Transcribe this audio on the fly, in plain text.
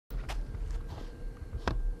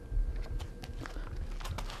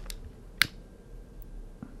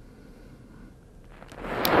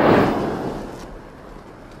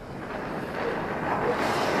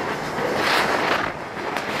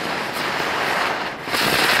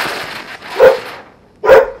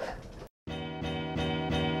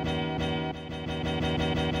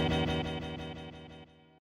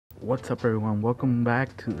What's up everyone, welcome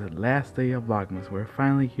back to the last day of Vlogmas. We're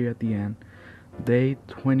finally here at the end, day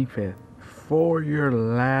 25th. For your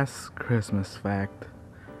last Christmas fact,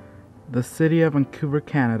 the city of Vancouver,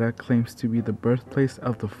 Canada claims to be the birthplace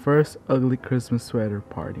of the first ugly Christmas sweater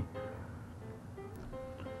party.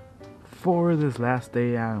 For this last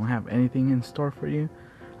day, I don't have anything in store for you.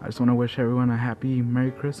 I just want to wish everyone a happy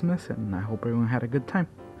Merry Christmas, and I hope everyone had a good time.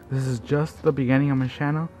 This is just the beginning of my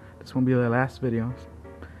channel. This won't be the last videos.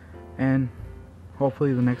 And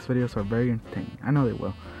hopefully the next videos are very entertaining. I know they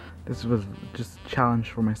will. This was just a challenge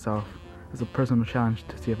for myself, as a personal challenge,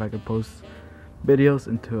 to see if I could post videos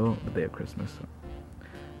until the day of Christmas. So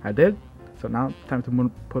I did, so now time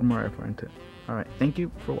to put more effort into it. Alright, thank you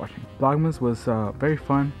for watching. Vlogmas was very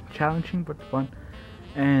fun, challenging but fun.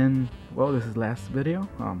 And well, this is the last video.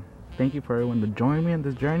 Thank you for everyone to join me in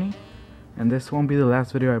this journey. And this won't be the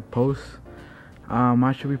last video I post.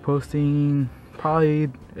 I should be posting probably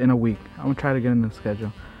in a week. I'm gonna try to get in the schedule.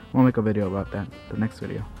 I'm gonna make a video about that, the next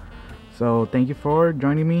video. So thank you for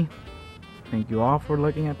joining me. Thank you all for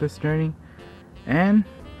looking at this journey, and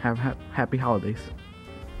have happy holidays.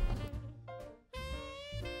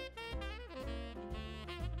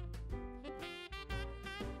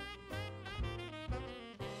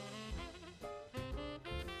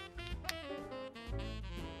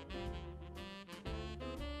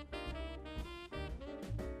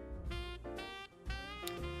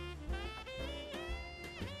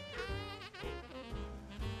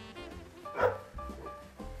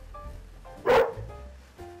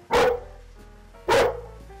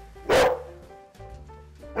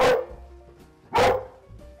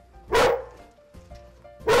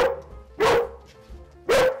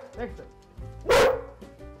 Exit.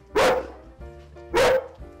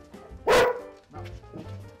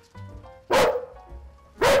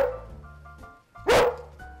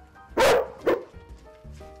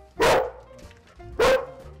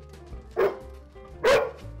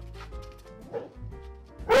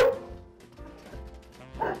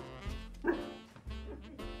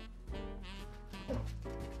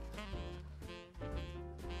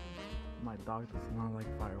 My dog does not like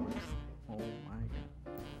fireworks. Oh my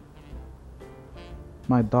god.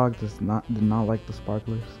 My dog did not like the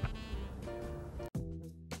sparklers.